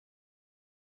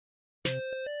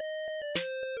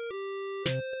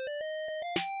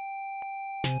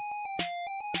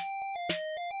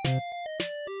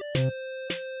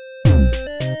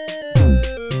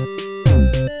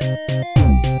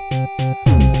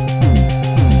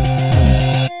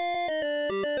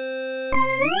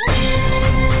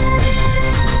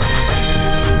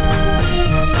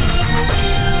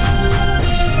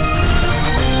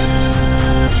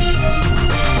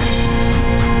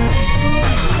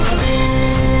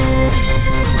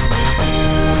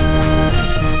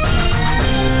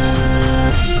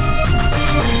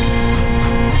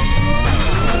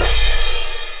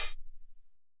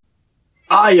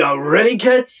Are you ready,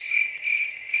 kids?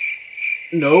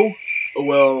 No?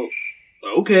 Well,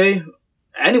 okay.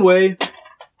 Anyway,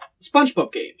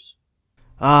 Spongebob games.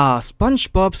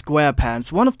 SpongeBob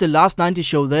SquarePants, one of the last 90s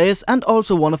show there is, and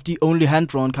also one of the only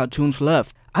hand-drawn cartoons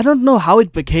left. I don't know how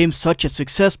it became such a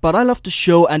success, but I love the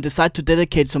show and decided to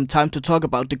dedicate some time to talk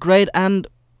about the great and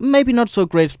maybe not so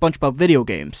great SpongeBob video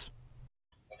games.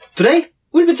 Today,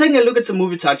 we'll be taking a look at some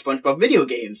movie-type SpongeBob video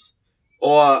games.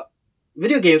 Or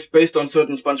video games based on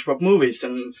certain SpongeBob movies,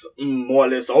 since more or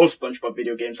less all SpongeBob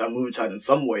video games are movie-type in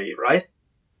some way, right?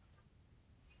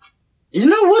 You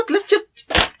know what? Let's just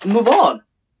move on.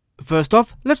 First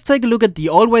off, let's take a look at the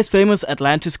always famous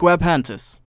Atlantis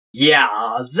SquarePants.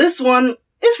 Yeah, this one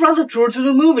is rather true to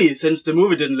the movie, since the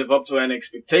movie didn't live up to any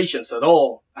expectations at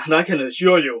all. And I can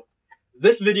assure you,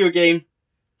 this video game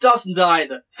doesn't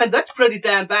either. And that's pretty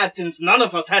damn bad, since none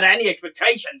of us had any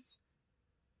expectations.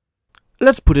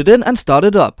 Let's put it in and start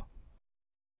it up.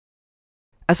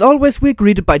 As always, we're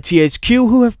greeted by THQ,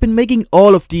 who have been making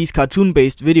all of these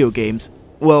cartoon-based video games.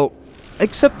 Well,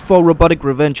 except for Robotic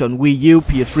Revenge on Wii U,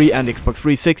 PS3 and Xbox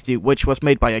 360, which was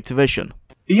made by Activision.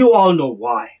 You all know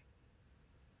why.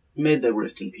 May they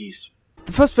rest in peace.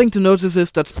 The first thing to notice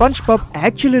is that SpongeBob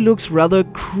actually looks rather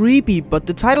creepy, but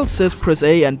the title says press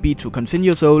A and B to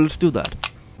continue, so let's do that.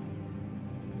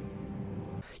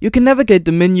 You can navigate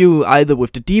the menu either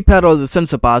with the D-pad or the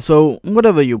sensor bar, so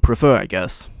whatever you prefer, I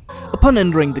guess. Upon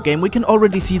entering the game, we can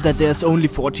already see that there's only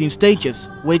 14 stages,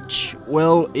 which,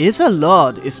 well, is a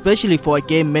lot, especially for a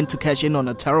game meant to cash in on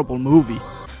a terrible movie.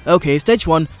 Okay, stage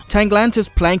 1, Tanglantis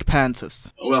Plank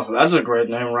Pantis. Well, that's a great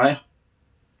name, right?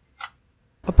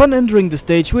 Upon entering the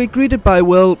stage, we're greeted by,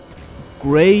 well,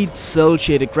 great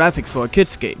cel-shaded graphics for a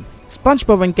kids game.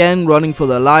 SpongeBob and gang running for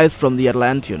their lives from the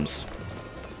Atlanteans.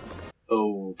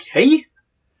 Okay.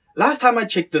 Last time I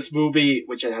checked this movie,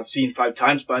 which I have seen 5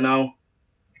 times by now,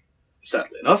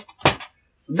 sadly enough,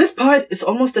 this part is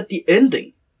almost at the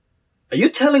ending. Are you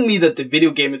telling me that the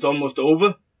video game is almost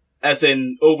over? As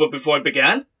in, over before it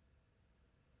began?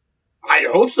 I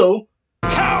hope so.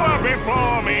 Cower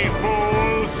before me,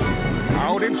 fools!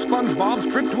 How did SpongeBob's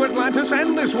trip to Atlantis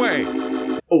end this way?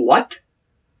 What?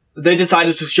 They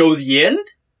decided to show the end?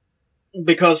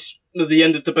 Because the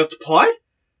end is the best part?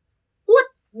 What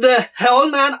the hell,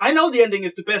 man? I know the ending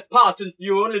is the best part, since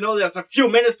you only know there's a few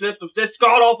minutes left of this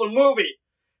god-awful movie.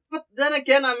 But then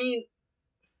again, I mean...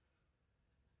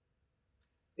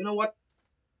 You know what?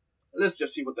 Let's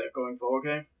just see what they're going for,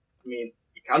 okay? I mean,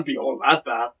 it can't be all that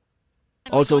bad.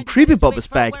 Also, Creepy Bob is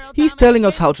back. He's telling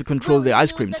us how to control the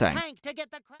ice cream tank.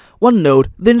 One note,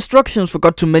 the instructions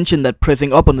forgot to mention that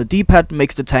pressing up on the D-pad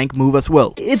makes the tank move as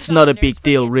well. It's not a big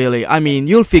deal really, I mean,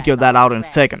 you'll figure that out in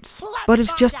seconds. But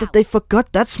it's just that they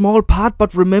forgot that small part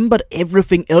but remembered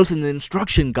everything else in the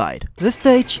instruction guide. This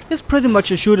stage is pretty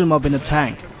much a shoot 'em up in a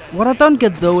tank. What I don't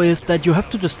get though is that you have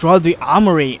to destroy the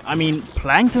armory. I mean,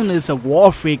 Plankton is a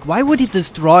war freak, why would he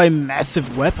destroy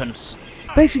massive weapons?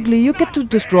 Basically, you get to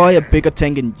destroy a bigger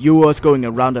tank than yours, going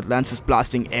around Atlantis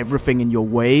blasting everything in your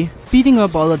way. Beating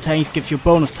up other tanks gives you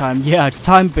bonus time. Yeah, it's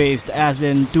time based, as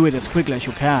in do it as quickly as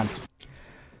you can.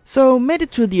 So, made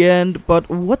it to the end, but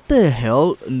what the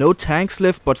hell? No tanks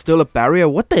left, but still a barrier,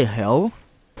 what the hell?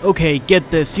 Okay,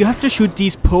 get this, you have to shoot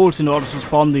these poles in order to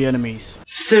spawn the enemies.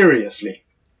 Seriously?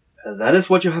 That is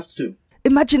what you have to do.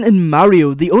 Imagine in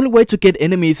Mario, the only way to get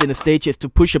enemies in a stage is to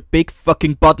push a big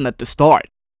fucking button at the start.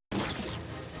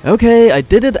 Okay, I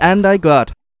did it and I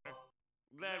got.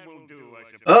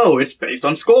 Oh, it's based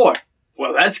on score.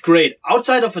 Well, that's great.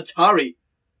 Outside of Atari,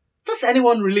 does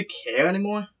anyone really care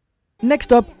anymore?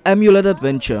 Next up, Amulet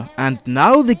Adventure. And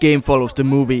now the game follows the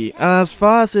movie, as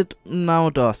far as it now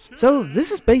does. So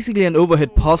this is basically an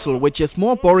overhead puzzle, which is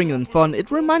more boring than fun. It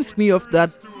reminds me of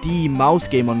that D mouse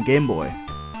game on Game Boy.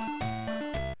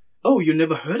 Oh, you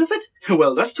never heard of it?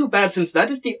 Well, that's too bad, since that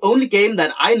is the only game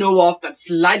that I know of that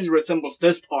slightly resembles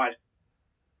this part.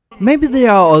 Maybe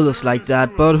there are others like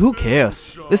that, but who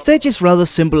cares? The stage is rather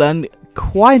simple and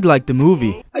quite like the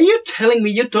movie. Are you telling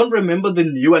me you don't remember the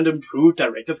new and improved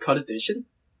Director's Cut edition?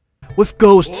 With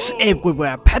ghosts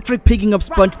everywhere, Patrick picking up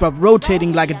SpongeBob,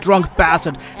 rotating like a drunk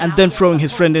bastard, and then throwing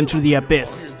his friend into the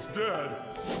abyss.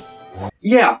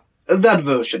 Yeah, that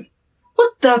version.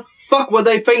 What the fuck were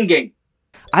they thinking?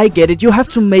 I get it, you have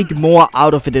to make more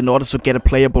out of it in order to get a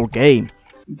playable game.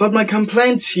 But my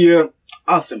complaints here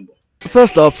are simple.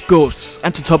 First off, ghosts,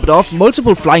 and to top it off,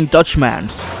 multiple flying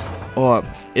Dutchmans. Or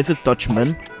is it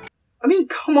Dutchmen? I mean,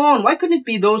 come on, why couldn't it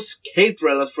be those cave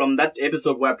dwellers from that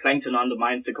episode where Plankton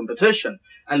undermines the competition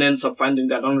and ends up finding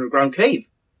that underground cave?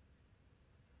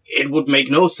 It would make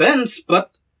no sense,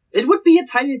 but it would be a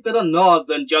tiny bit of nod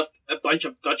than just a bunch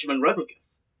of Dutchman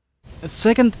replicas.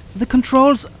 Second, the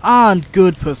controls aren't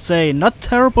good per se, not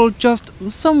terrible, just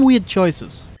some weird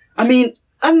choices. I mean,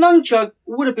 a nunchuck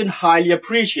would have been highly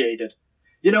appreciated.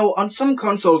 You know, on some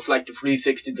consoles like the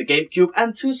 360, the GameCube,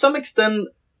 and to some extent,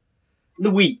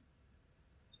 the Wii.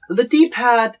 The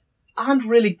D-pad aren't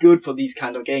really good for these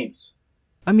kind of games.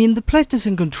 I mean, the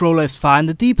PlayStation controller is fine,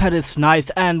 the D-pad is nice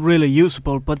and really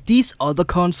usable, but these other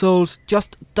consoles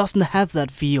just doesn't have that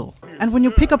feel. And when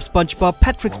you pick up Spongebob,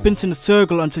 Patrick spins in a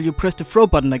circle until you press the throw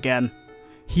button again.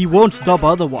 He won't stop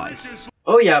otherwise.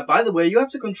 Oh yeah, by the way, you have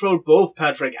to control both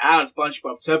Patrick and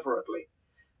Spongebob separately.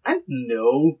 And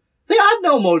no, there are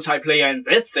no multiplayer in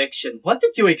this section. What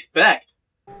did you expect?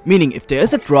 Meaning, if there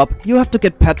is a drop, you have to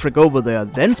get Patrick over there,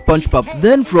 then Spongebob,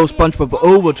 then throw Spongebob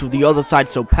over to the other side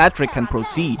so Patrick can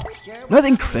proceed. Not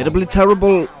incredibly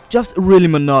terrible, just really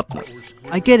monotonous.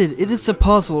 I get it, it is a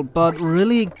puzzle, but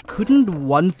really, couldn't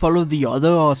one follow the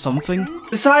other or something?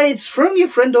 Besides, throwing your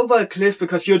friend over a cliff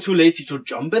because you're too lazy to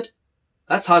jump it?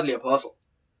 That's hardly a puzzle.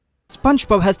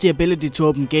 Spongebob has the ability to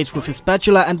open gates with his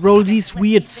spatula and roll these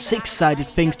weird six-sided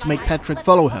things to make Patrick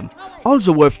follow him.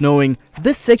 Also worth knowing,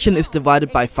 this section is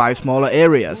divided by 5 smaller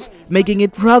areas, making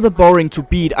it rather boring to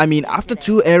beat. I mean, after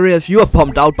 2 areas you are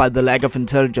pumped out by the lack of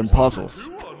intelligent puzzles.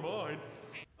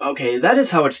 Okay, that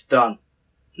is how it's done.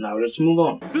 Now let's move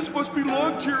on. This must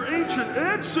belong to your ancient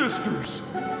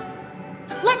ancestors.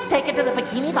 Let's take it to the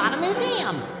Bikini Bottom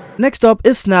Museum. Next up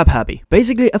is Snap Happy,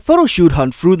 basically a photo shoot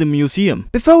hunt through the museum.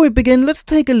 Before we begin, let's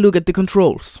take a look at the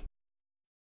controls.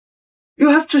 You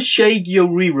have to shake your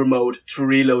Wii remote to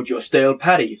reload your stale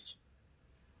patties.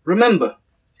 Remember,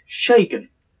 shaken,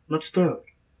 not stirred.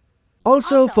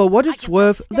 Also, for what it's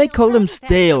worth, they call them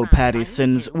stale patties,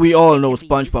 since we all know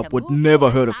SpongeBob would never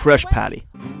hurt a fresh patty.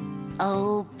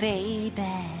 Oh, baby.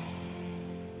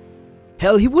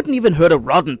 Hell, he wouldn't even hurt a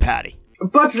rotten patty.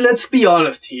 But let's be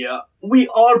honest here, we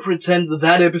all pretend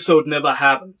that episode never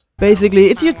happened.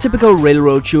 Basically, it's your typical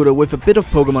railroad shooter with a bit of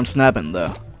Pokemon Snap in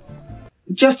there.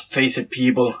 Just face it,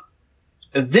 people.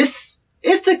 This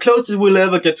is the closest we'll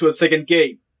ever get to a second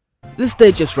game. This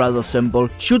stage is rather simple,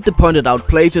 shoot the pointed out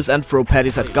places and throw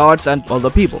patties at guards and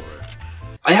other people.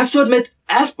 I have to admit,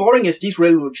 as boring as these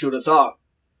railroad shooters are,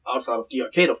 outside of the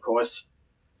arcade of course,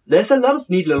 there's a lot of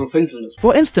neat little things in this.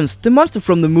 For instance, the monster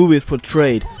from the movie is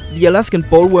portrayed. The Alaskan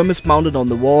ballworm is mounted on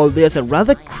the wall. There's a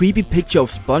rather creepy picture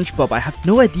of SpongeBob. I have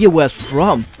no idea where it's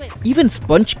from. Even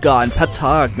SpongeGar and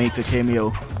Patark makes a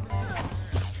cameo.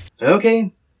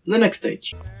 Okay, the next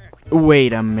stage.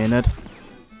 Wait a minute.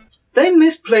 They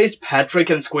misplaced Patrick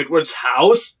and Squidward's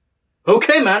house?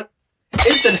 Okay, man.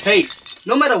 Instant hate.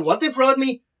 No matter what they throw at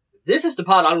me, this is the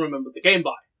part I'll remember the game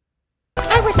by.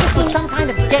 I wish this was some kind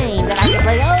of game that I could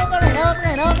play over and over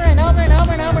and over and over and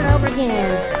over and over and over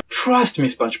again. Trust me,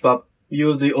 SpongeBob.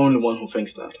 You're the only one who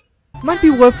thinks that. Might be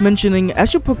worth mentioning,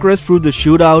 as you progress through the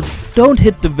shootout, don't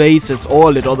hit the vases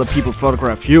or let other people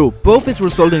photograph you. Both is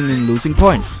resulting in losing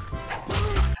points.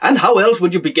 And how else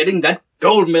would you be getting that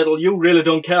gold medal you really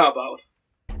don't care about?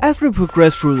 As we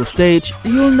progress through the stage,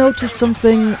 you'll notice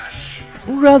something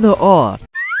rather odd.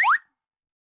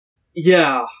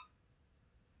 Yeah.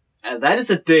 And that is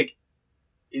a dig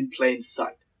in plain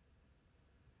sight.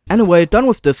 Anyway, done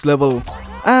with this level,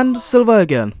 and silver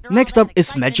again. Next up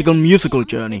is Magical Musical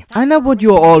Journey. I know what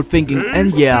you're all thinking,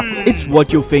 and yeah, it's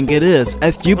what you think it is,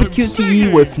 a stupid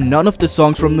QTE with none of the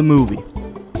songs from the movie.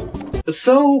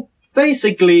 So,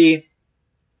 basically,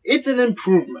 it's an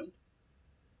improvement,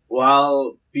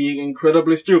 while being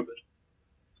incredibly stupid.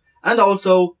 And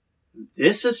also,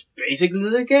 this is basically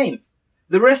the game.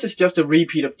 The rest is just a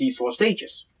repeat of these 4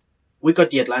 stages. We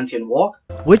got the Atlantean Walk,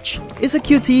 which is a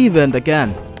QTE event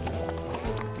again.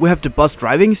 We have the bus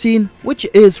driving scene, which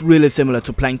is really similar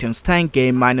to Plankton's tank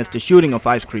game minus the shooting of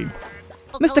ice cream.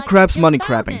 Mr. Krabs money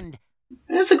grabbing.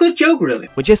 It's a good joke really.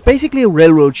 Which is basically a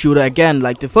railroad shooter again,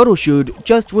 like the photo shoot,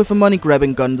 just with a money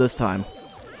grabbing gun this time.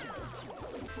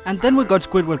 And then we got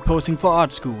Squidward posing for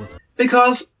art school.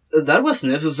 Because that was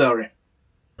necessary.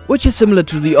 Which is similar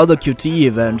to the other QTE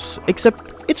events,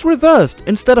 except it's reversed.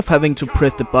 Instead of having to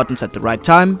press the buttons at the right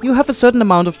time, you have a certain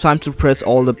amount of time to press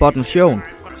all the buttons shown.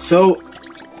 So,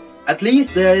 at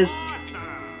least there is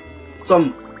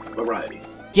some variety.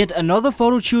 Yet another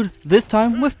photo shoot, this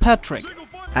time with Patrick.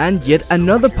 And yet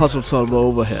another puzzle solver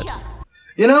overhead.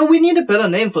 You know, we need a better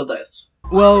name for this.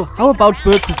 Well, how about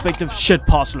Bird Perspective Shit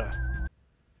Puzzler?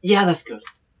 Yeah, that's good.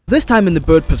 This time in the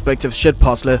Bird Perspective Shit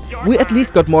Puzzler, we at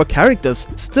least got more characters,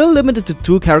 still limited to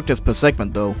 2 characters per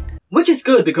segment though. Which is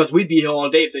good, because we'd be here all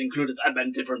day if they included that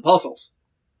many different puzzles.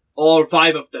 All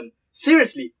 5 of them.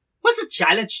 Seriously, Was the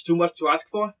challenge too much to ask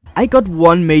for? I got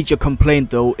one major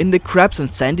complaint though, in the Crabs and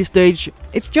Sandy stage,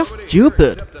 it's just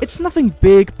stupid. It's nothing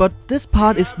big, but this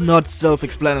part is not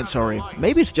self-explanatory.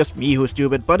 Maybe it's just me who's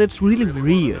stupid, but it's really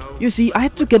weird. You see, I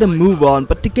had to get a move on,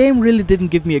 but the game really didn't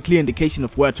give me a clear indication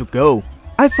of where to go.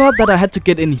 I thought that I had to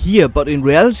get in here, but in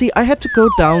reality I had to go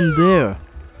down there.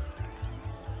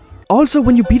 Also,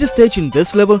 when you beat a stage in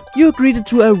this level, you are greeted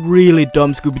to a really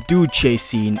dumb Scooby-Doo chase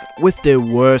scene, with the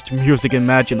worst music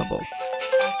imaginable.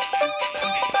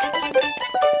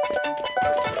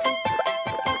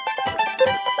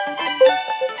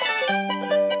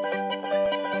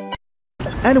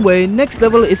 Anyway, next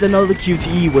level is another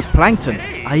QTE with Plankton.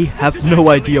 I have no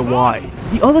idea why.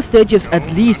 The other stages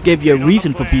at least gave you a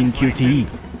reason for being QTE.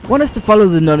 One is to follow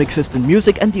the non-existent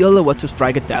music and the other was to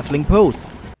strike a dazzling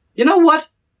pose. You know what?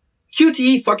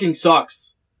 QTE fucking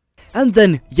sucks. And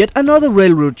then, yet another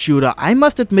railroad shooter. I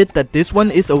must admit that this one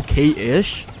is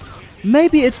okay-ish.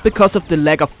 Maybe it's because of the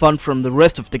lack of fun from the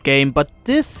rest of the game, but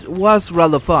this was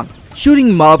rather fun.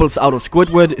 Shooting marbles out of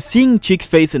Squidward, seeing Chick's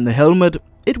face in the helmet,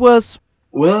 it was...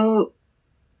 well...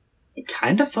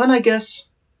 kinda fun, I guess.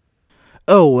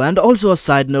 Oh, and also a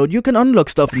side note, you can unlock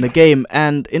stuff in the game,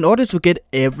 and in order to get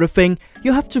everything,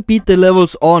 you have to beat the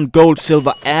levels on gold,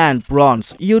 silver and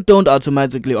bronze. You don't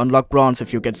automatically unlock bronze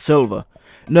if you get silver.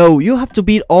 No, you have to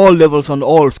beat all levels on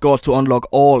all scores to unlock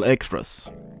all extras.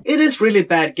 It is really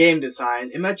bad game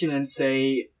design. Imagine in,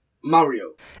 say,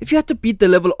 Mario. If you had to beat the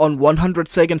level on 100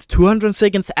 seconds, 200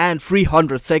 seconds and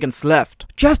 300 seconds left,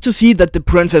 just to see that the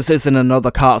princess is in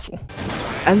another castle.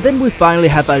 And then we finally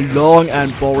have a long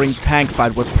and boring tank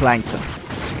fight with Plankton.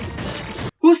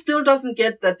 Who still doesn't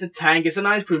get that the tank is an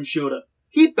ice cream shooter?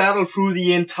 He battled through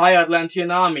the entire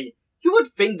Atlantean army. You would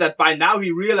think that by now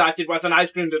he realized it was an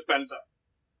ice cream dispenser.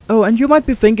 Oh, and you might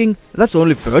be thinking, that's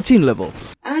only 13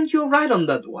 levels. And you're right on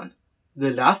that one. The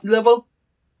last level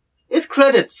is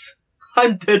credits.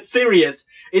 I'm dead serious.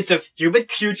 It's a stupid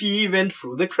QTE event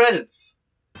through the credits.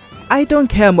 I don't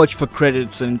care much for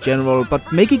credits in general,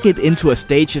 but making it into a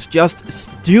stage is just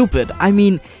stupid. I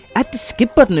mean, add the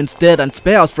skip button instead and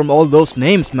spare us from all those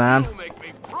names, man.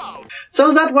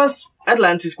 So that was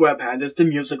Atlantis SquarePants the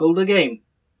musical, the game.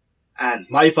 And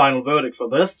my final verdict for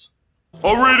this.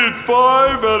 I'll rate it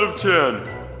 5 out of 10.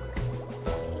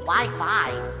 Why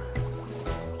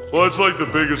 5? Well, it's like the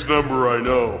biggest number I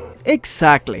know.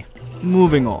 Exactly.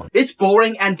 Moving on. It's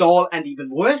boring and dull, and even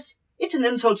worse, it's an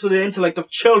insult to the intellect of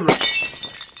children.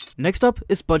 Next up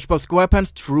is SpongeBob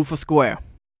SquarePants True for Square.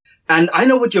 And I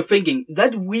know what you're thinking,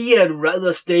 that weird,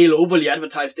 rather stale, overly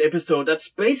advertised episode that's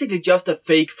basically just a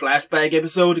fake flashback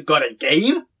episode got a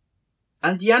game?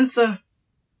 And the answer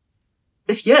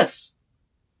is yes.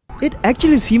 It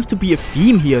actually seems to be a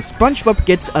theme here. SpongeBob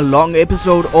gets a long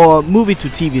episode or movie to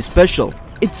TV special.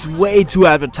 It's way too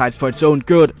advertised for its own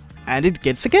good, and it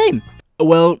gets a game.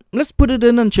 Well, let's put it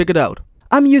in and check it out.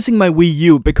 I'm using my Wii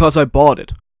U because I bought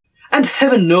it. And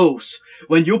heaven knows,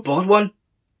 when you bought one,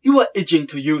 you were itching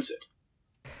to use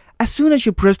it. As soon as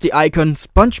you press the icon,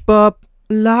 SpongeBob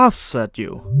laughs at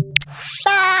you.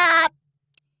 Stop!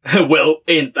 Well,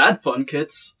 ain't that fun,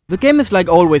 kids? The game is like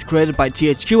always created by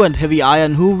THQ and Heavy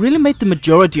Iron, who really made the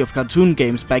majority of cartoon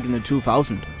games back in the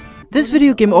 2000s. This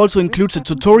video game also includes a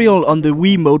tutorial on the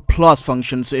Wii Mode Plus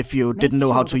functions if you didn't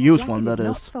know how to use one, that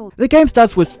is. The game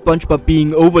starts with SpongeBob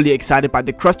being overly excited by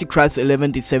the Krusty Krab's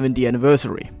 70th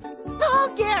anniversary.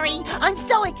 Oh, Gary, I'm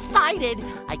so excited!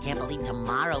 I can't believe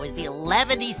tomorrow is the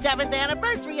 77th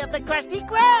anniversary of the Krusty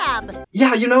Krab!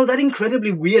 Yeah, you know, that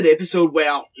incredibly weird episode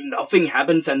where nothing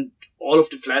happens and all of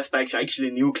the flashbacks are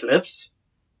actually new clips?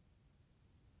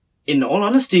 In all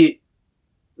honesty,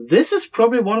 this is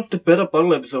probably one of the better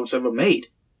bottle episodes ever made.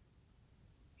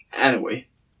 Anyway.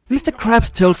 Mr.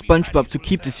 Krabs tells SpongeBob to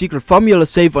keep the secret formula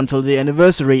safe until the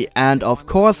anniversary, and of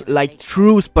course, like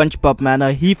true SpongeBob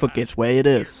manner, he forgets where it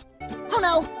is. Oh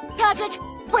no! Patrick!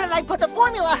 Where did I put the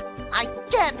formula? I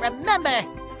can't remember!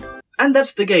 And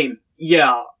that's the game.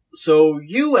 Yeah, so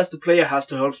you as the player has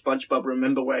to help SpongeBob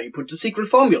remember where he put the secret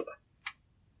formula.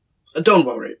 Don't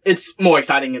worry, it's more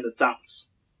exciting than it sounds.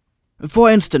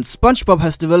 For instance, SpongeBob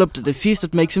has developed a disease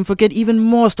that makes him forget even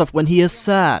more stuff when he is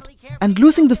sad. And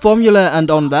losing the formula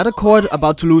and on that accord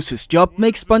about to lose his job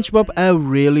makes SpongeBob a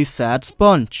really sad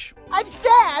sponge. I'm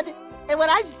sad! And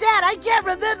when I'm sad, I can't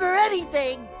remember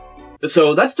anything!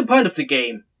 So that's the point of the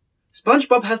game.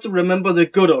 SpongeBob has to remember the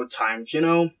good old times, you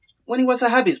know, when he was a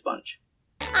happy sponge.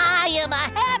 I am a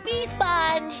happy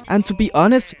sponge! And to be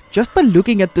honest, just by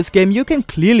looking at this game you can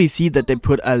clearly see that they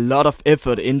put a lot of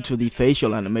effort into the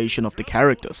facial animation of the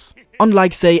characters.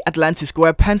 Unlike say Atlantis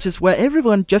SquarePants where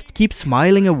everyone just keeps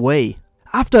smiling away.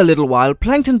 After a little while,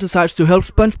 Plankton decides to help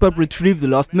SpongeBob retrieve the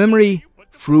lost memory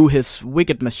through his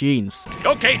wicked machines.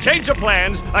 Okay, change of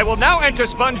plans. I will now enter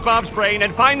SpongeBob's brain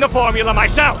and find the formula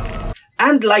myself.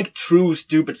 And like true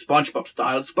stupid SpongeBob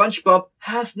style, SpongeBob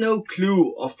has no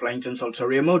clue of Plankton's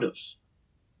ulterior motives.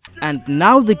 And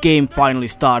now the game finally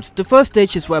starts. The first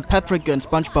stage is where Patrick and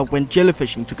SpongeBob went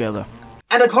jellyfishing together.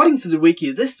 And according to the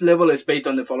wiki, this level is based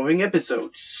on the following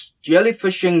episodes: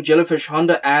 Jellyfishing, Jellyfish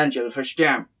Hunter, and Jellyfish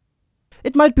Jam.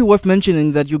 It might be worth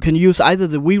mentioning that you can use either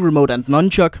the Wii Remote and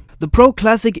Nunchuck. The Pro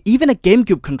Classic, even a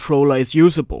GameCube controller is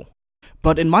usable.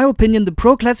 But in my opinion, the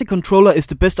Pro Classic controller is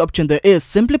the best option there is,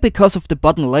 simply because of the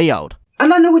button layout.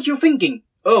 And I know what you're thinking.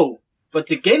 Oh, but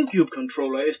the GameCube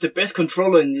controller is the best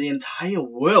controller in the entire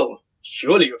world.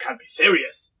 Surely you can't be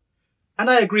serious. And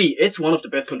I agree, it's one of the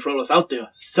best controllers out there.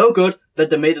 So good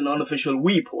that they made an unofficial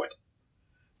Wii port.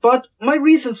 But my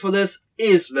reasons for this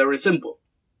is very simple.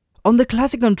 On the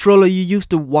classic controller you use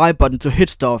the Y button to hit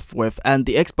stuff with and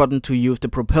the X button to use the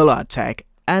propeller attack.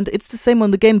 And it's the same on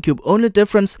the GameCube, only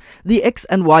difference, the X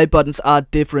and Y buttons are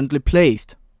differently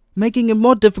placed, making it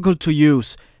more difficult to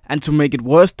use. And to make it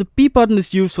worse, the B button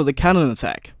is used for the cannon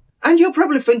attack. And you're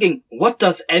probably thinking, what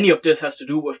does any of this has to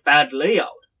do with bad layout?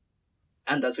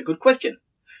 And that's a good question.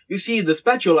 You see, the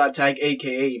spatula attack,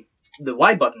 aka the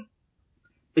Y button,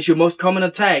 is your most common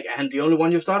attack and the only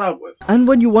one you start out with. And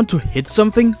when you want to hit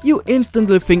something, you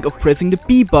instantly think of pressing the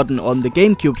B button on the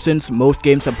GameCube, since most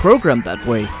games are programmed that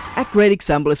way. A great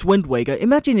example is Wind Waker.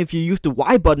 Imagine if you used the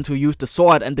Y button to use the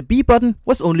sword and the B button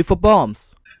was only for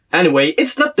bombs. Anyway,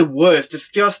 it's not the worst, it's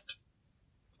just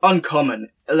uncommon,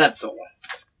 that's all.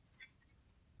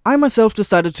 I myself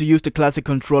decided to use the classic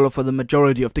controller for the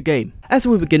majority of the game. As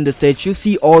we begin the stage, you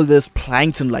see all these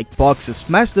plankton-like boxes,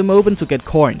 smash them open to get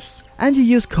coins. And you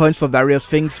use coins for various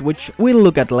things, which we'll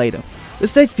look at later. The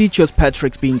stage features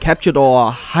Patrick being captured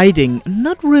or hiding,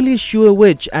 not really sure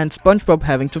which, and SpongeBob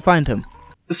having to find him.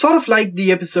 Sort of like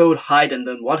the episode Hide and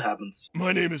Then What Happens.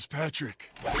 My name is Patrick.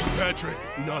 Patrick,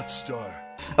 not Star.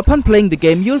 Upon playing the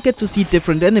game, you'll get to see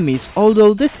different enemies,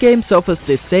 although this game suffers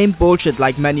the same bullshit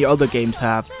like many other games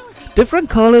have. Different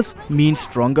colors mean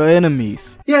stronger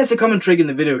enemies. Yeah, it's a common trick in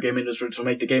the video game industry to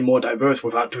make the game more diverse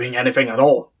without doing anything at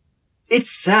all.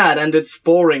 It's sad and it's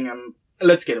boring and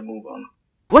let's get a move on.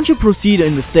 Once you proceed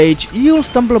in the stage, you'll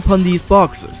stumble upon these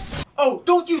boxes. Oh,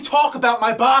 don't you talk about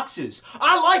my boxes!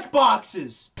 I like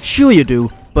boxes! Sure you do,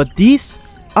 but these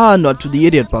are not to the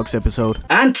Idiot Box episode.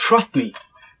 And trust me,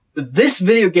 this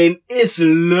video game is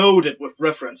loaded with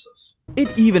references.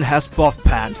 It even has buff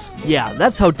pants. Yeah,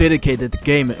 that's how dedicated the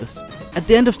game is. At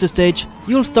the end of the stage,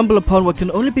 you'll stumble upon what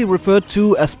can only be referred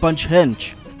to as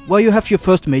Spongehenge, where you have your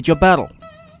first major battle.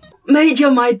 Major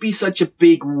might be such a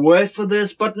big word for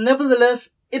this, but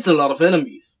nevertheless, it's a lot of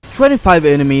enemies. 25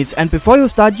 enemies, and before you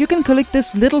start, you can collect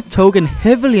this little token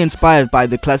heavily inspired by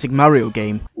the classic Mario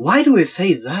game. Why do I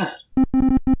say that?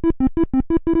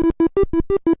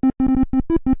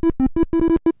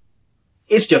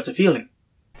 It's just a feeling.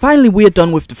 Finally, we are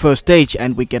done with the first stage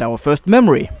and we get our first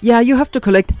memory. Yeah, you have to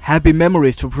collect happy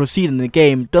memories to proceed in the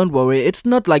game. Don't worry, it's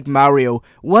not like Mario.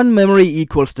 One memory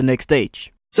equals the next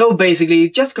stage. So basically,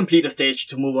 just complete a stage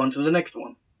to move on to the next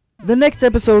one. The next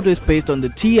episode is based on the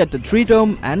tea at the Tree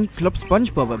Dome and Club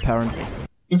Spongebob apparently.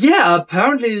 Yeah,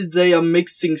 apparently they are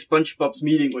mixing SpongeBob's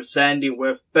meeting with Sandy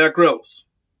with Bear Grylls.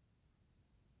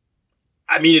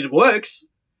 I mean, it works,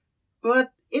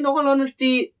 but in all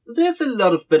honesty, there's a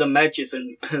lot of better matches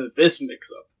in this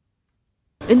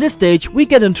mix-up. In this stage, we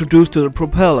get introduced to the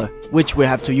propeller, which we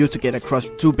have to use to get across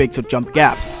too big to jump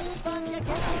gaps.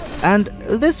 And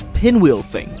this pinwheel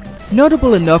thing.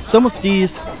 Notable enough, some of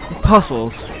these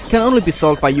puzzles can only be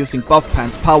solved by using Buff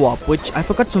Pants power-up, which I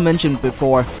forgot to mention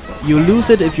before. You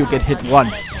lose it if you get hit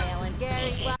once.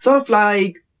 Sort of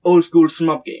like old school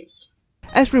shmup games.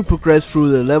 As we progress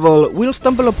through the level, we'll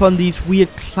stumble upon these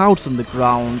weird clouds on the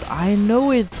ground. I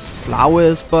know it's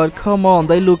flowers, but come on,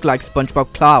 they look like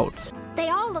SpongeBob clouds. They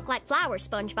all look like flowers,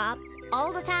 SpongeBob.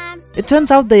 All the time. It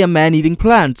turns out they are man-eating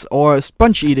plants, or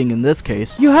sponge-eating in this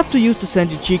case. You have to use the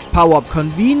Sandy Cheeks power-up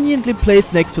conveniently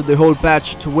placed next to the whole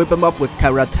batch to whip them up with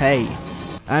karate.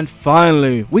 And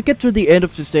finally, we get to the end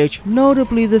of the stage.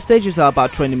 Notably, the stages are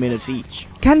about 20 minutes each.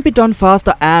 Can be done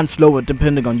faster and slower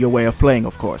depending on your way of playing,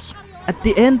 of course. At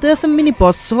the end, there's a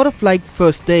mini-boss sort of like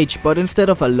first stage, but instead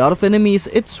of a lot of enemies,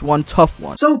 it's one tough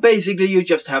one. So basically, you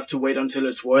just have to wait until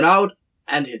it's worn out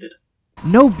and hit it.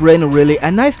 No brainer really,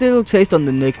 a nice little taste on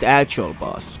the next actual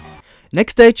boss.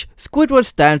 Next stage,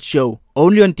 Squidward's Dance Show,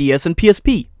 only on DS and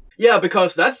PSP. Yeah,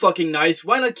 because that's fucking nice,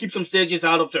 why not keep some stages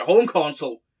out of their home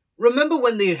console? Remember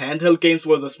when the handheld games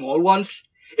were the small ones?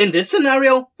 In this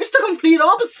scenario, it's the complete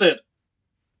opposite.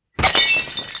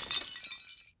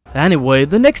 Anyway,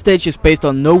 the next stage is based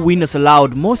on No Wieners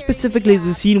Allowed, more specifically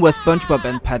the scene where Spongebob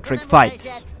and Patrick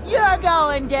fights. You're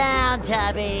going down,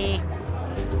 Tubby.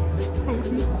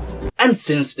 And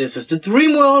since this is the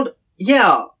dream world,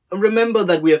 yeah, remember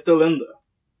that we are still in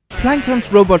there.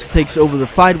 Plankton's robots takes over the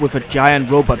fight with a giant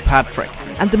robot Patrick,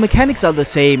 and the mechanics are the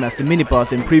same as the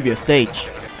mini-boss in previous stage.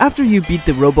 After you beat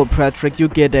the robot Patrick, you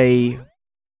get a...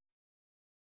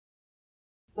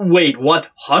 Wait, what?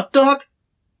 Hot dog?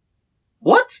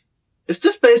 What? Is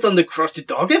this based on the Krusty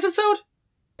Dog episode?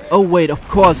 Oh wait, of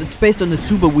course, it's based on the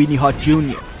Super Weenie Hot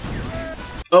Jr.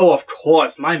 Oh, of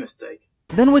course, my mistake.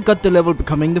 Then we got the level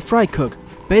Becoming the Fry Cook,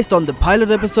 based on the pilot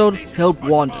episode Help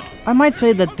Wanted. I might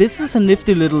say that this is a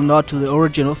nifty little nod to the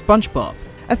original SpongeBob.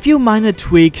 A few minor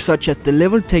tweaks, such as the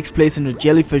level takes place in the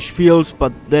jellyfish fields,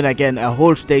 but then again a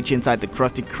whole stage inside the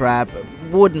Krusty Krab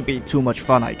wouldn't be too much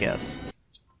fun, I guess.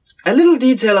 A little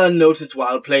detail I noticed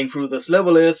while playing through this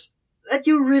level is that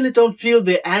you really don't feel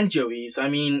the anchovies. I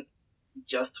mean,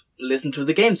 just listen to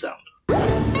the game sound.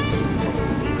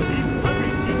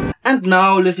 And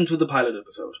now listen to the pilot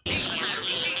episode.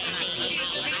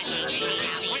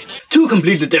 Two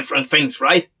completely different things,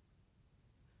 right?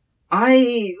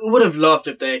 I would have loved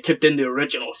if they kept in the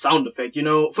original sound effect, you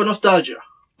know, for nostalgia.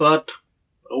 But,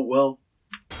 oh well.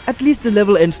 At least the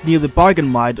level ends near the bargain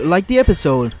mine, like the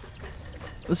episode.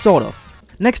 Sort of.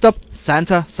 Next up,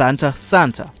 Santa, Santa,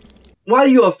 Santa. While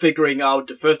you are figuring out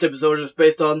the first episode is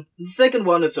based on, the second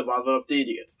one is Survival of the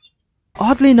Idiots.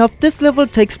 Oddly enough, this level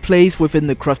takes place within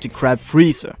the Krusty Krab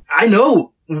freezer. I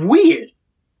know! Weird!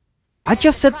 I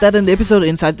just said that an episode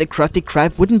inside the Krusty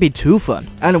Krab wouldn't be too fun.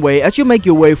 Anyway, as you make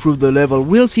your way through the level,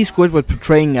 we'll see Squidward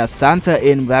portraying as Santa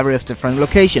in various different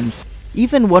locations.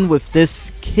 Even one with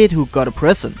this kid who got a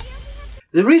present.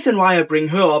 The reason why I bring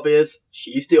her up is,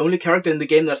 she's the only character in the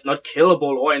game that's not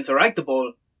killable or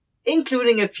interactable,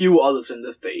 including a few others in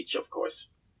the stage, of course.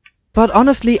 But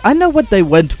honestly, I know what they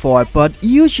went for, but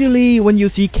usually when you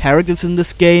see characters in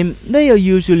this game, they are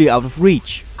usually out of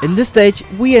reach. In this stage,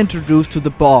 we are introduced to the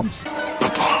bombs.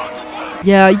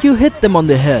 Yeah, you hit them on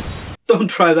the head. Don't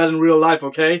try that in real life,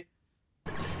 okay?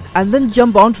 And then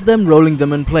jump onto them, rolling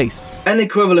them in place. An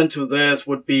equivalent to this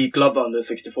would be Glover on the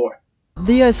 64.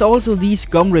 There is also these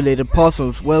gum-related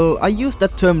puzzles. Well, I use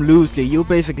that term loosely. You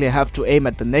basically have to aim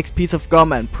at the next piece of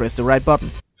gum and press the right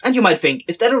button. And you might think,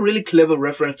 is that a really clever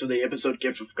reference to the episode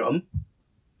Gift of Gum?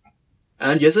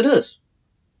 And yes, it is.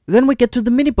 Then we get to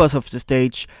the mini-boss of the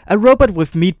stage, a robot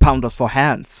with meat pounders for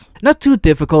hands. Not too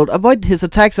difficult, avoid his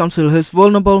attacks until he's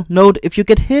vulnerable. Note, if you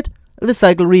get hit, the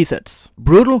cycle resets.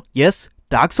 Brutal? Yes.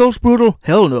 Dark Souls brutal?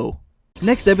 Hell no.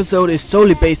 Next episode is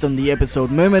solely based on the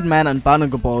episode Mermaid Man and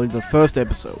Barnacle Boy, the first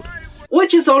episode.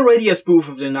 Which is already a spoof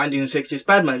of the 1960s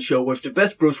Batman show with the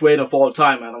best Bruce Wayne of all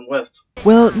time, Adam West.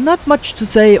 Well, not much to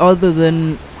say other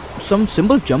than some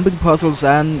simple jumping puzzles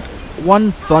and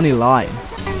one funny line.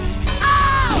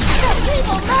 Oh! The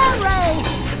evil man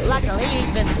ray! Luckily,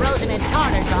 he's been frozen in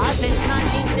tartar sauce since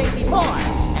 1964.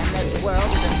 And this world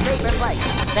is a safer place,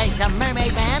 thanks to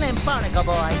Mermaid Man and Barnacle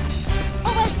Boy.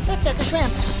 Oh wait, that's just the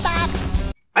shrimp. Stop!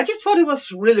 I just thought it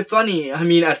was really funny. I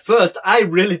mean, at first, I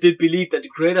really did believe that the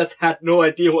creators had no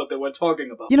idea what they were talking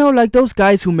about. You know, like those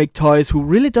guys who make toys who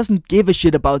really doesn't give a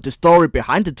shit about the story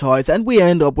behind the toys, and we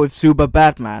end up with Super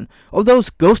Batman. Or those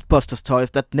Ghostbusters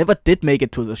toys that never did make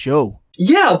it to the show.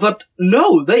 Yeah, but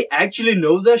no, they actually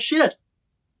know their shit.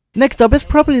 Next up is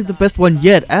probably the best one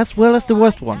yet, as well as the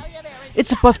worst one.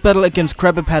 It's a boss battle against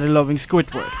Krabby Patty loving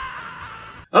Squidward.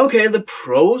 Okay, the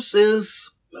pros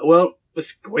is, well,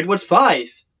 Squidward's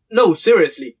thighs. No,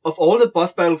 seriously, of all the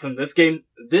boss battles in this game,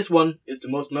 this one is the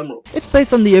most memorable. It's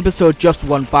based on the episode Just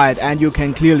One Bite, and you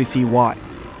can clearly see why.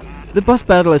 The boss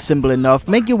battle is simple enough.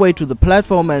 Make your way to the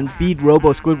platform and beat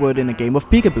Robo Squidward in a game of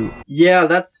peekaboo. Yeah,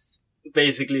 that's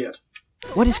basically it.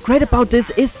 What is great about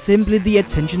this is simply the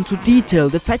attention to detail,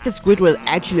 the fact that Squidward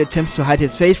actually attempts to hide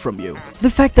his face from you. The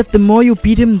fact that the more you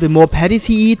beat him, the more patties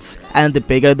he eats, and the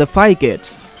bigger the fight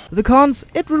gets. The cons,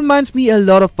 it reminds me a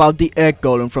lot about the egg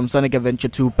golem from Sonic Adventure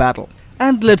 2 battle.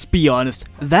 And let's be honest,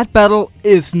 that battle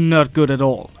is not good at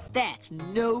all. That's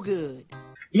no good.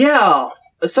 Yeah,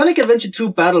 a Sonic Adventure 2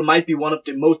 battle might be one of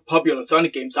the most popular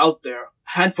Sonic games out there.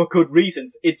 And for good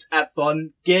reasons, it's a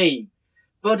fun game.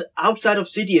 But outside of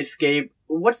City Escape,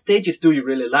 what stages do you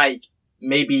really like?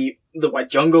 Maybe the White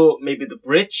Jungle, maybe the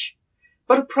bridge?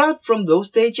 But apart from those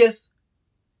stages,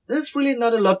 there's really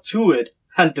not a lot to it.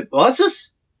 And the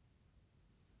bosses?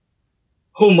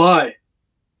 Oh my.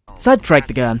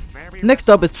 Sidetracked again. Next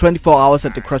up is 24 Hours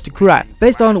at the Krusty Krab,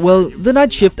 based on, well, the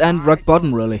night shift and rock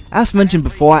bottom really. As mentioned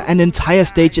before, an entire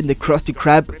stage in the Krusty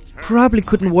Krab probably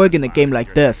couldn't work in a game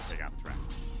like this.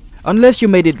 Unless you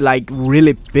made it like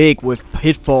really big with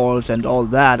pitfalls and all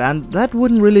that, and that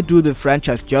wouldn't really do the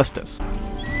franchise justice.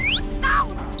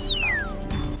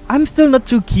 I'm still not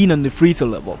too keen on the freezer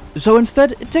level, so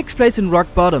instead it takes place in rock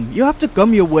bottom. You have to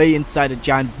gum your way inside a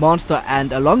giant monster,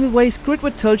 and along the way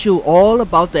Squidward tells you all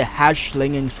about the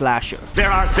hash-slinging slasher.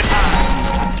 There are signs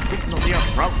that signal the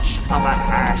approach of a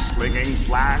hash-slinging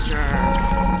slasher.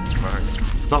 First,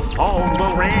 the phone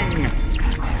will ring.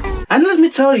 And let me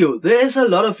tell you, there is a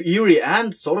lot of eerie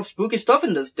and sort of spooky stuff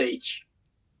in this stage.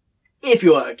 If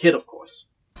you are a kid, of course.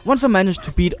 Once I managed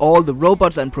to beat all the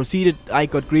robots and proceeded, I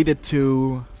got greeted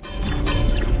to...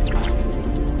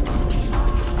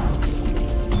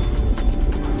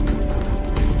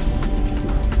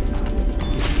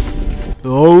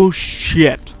 oh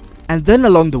shit. And then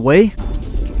along the way...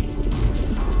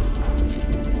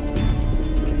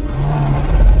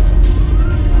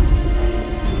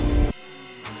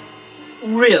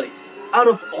 Really? Out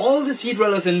of all the sea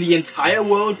dwellers in the entire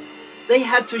world, they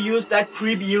had to use that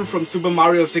creepy eel from Super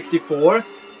Mario 64?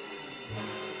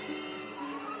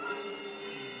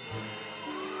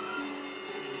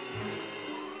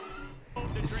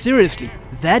 Seriously,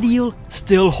 that eel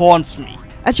still haunts me.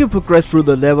 As you progress through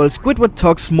the level, Squidward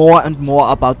talks more and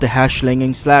more about the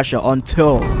hash-slinging slasher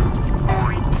until...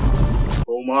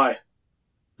 oh my.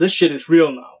 This shit is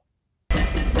real now.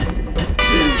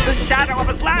 The shadow of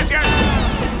a slasher!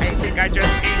 I think I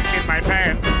just inked in my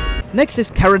pants. Next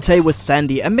is Karate with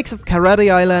Sandy, a mix of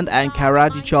Karate Island and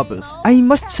Karate Choppers. I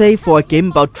must say, for a game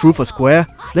about Truth or Square,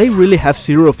 they really have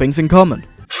zero things in common.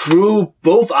 True,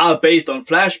 both are based on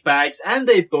flashbacks and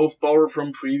they both borrow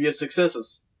from previous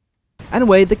successes.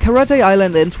 Anyway, the Karate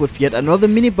Island ends with yet another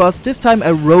mini-boss, this time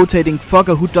a rotating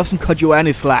fucker who doesn't cut you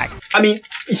any slack. I mean,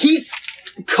 he's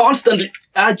constantly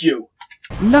at you.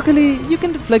 Luckily, you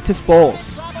can deflect his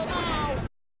balls.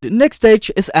 The next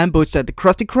stage is Ambushed at the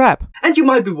Krusty Krab. And you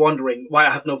might be wondering why I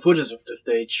have no footage of this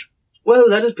stage. Well,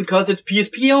 that is because it's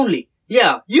PSP only.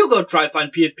 Yeah, you go try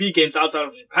find PSP games outside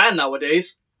of Japan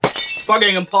nowadays.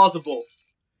 Fucking impossible.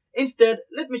 Instead,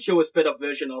 let me show a sped up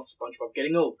version of SpongeBob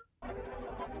getting old.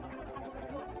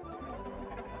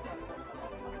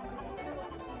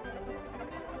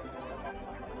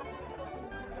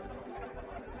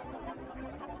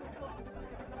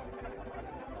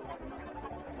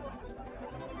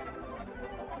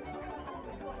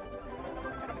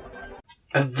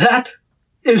 And that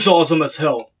is awesome as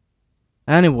hell.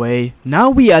 Anyway, now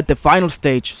we are at the final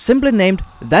stage, simply named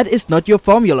That Is Not Your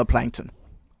Formula Plankton.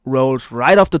 Rolls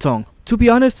right off the tongue. To be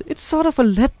honest, it's sort of a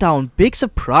letdown, big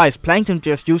surprise. Plankton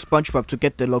just used SpongeBob to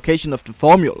get the location of the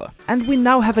formula. And we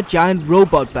now have a giant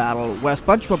robot battle, where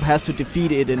SpongeBob has to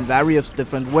defeat it in various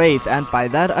different ways, and by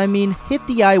that I mean hit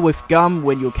the eye with gum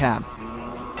when you can.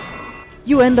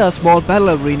 You enter a small battle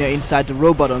arena inside the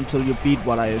robot until you beat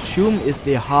what I assume is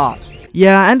the heart.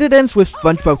 Yeah, and it ends with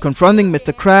SpongeBob confronting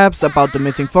Mr. Krabs about the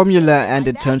missing formula, and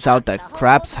it turns out that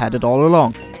Krabs had it all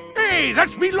along. Hey,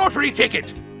 that's me lottery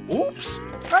ticket! Oops!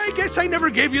 I guess I never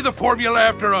gave you the formula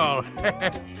after all.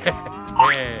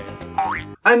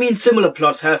 I mean, similar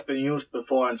plots has been used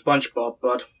before in SpongeBob,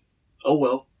 but oh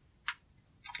well.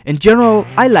 In general,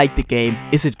 I like the game.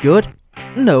 Is it good?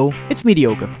 No, it's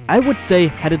mediocre. I would say,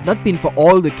 had it not been for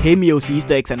all the cameos,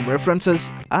 Easter eggs and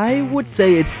references, I would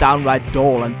say it's downright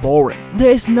dull and boring.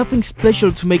 There is nothing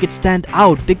special to make it stand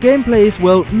out. The gameplay is,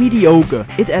 well, mediocre.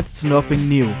 It adds nothing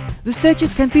new. The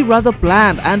stages can be rather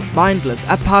bland and mindless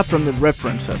apart from the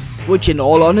references, which in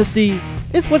all honesty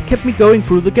is what kept me going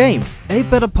through the game. A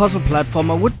better puzzle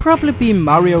platformer would probably be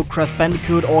Mario, Crash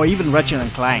Bandicoot or even Ratchet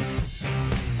 & Clank.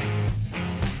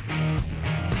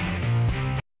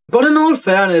 But in all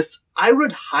fairness, I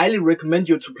would highly recommend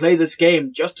you to play this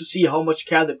game just to see how much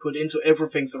care they put into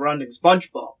everything surrounding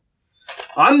SpongeBob.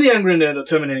 I'm the Angrynator,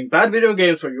 terminating bad video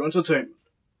games for your entertainment.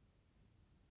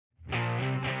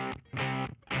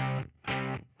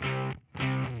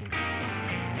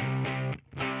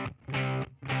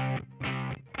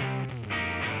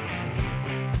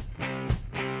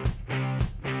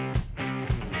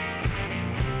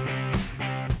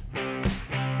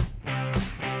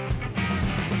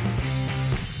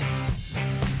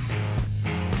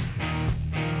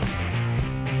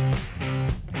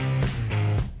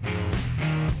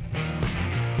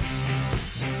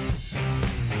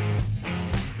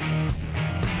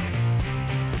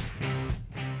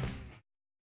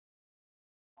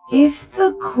 If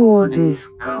the cord is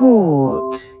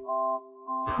caught,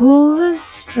 pull the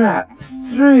strap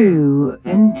through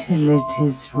until it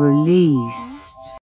is released.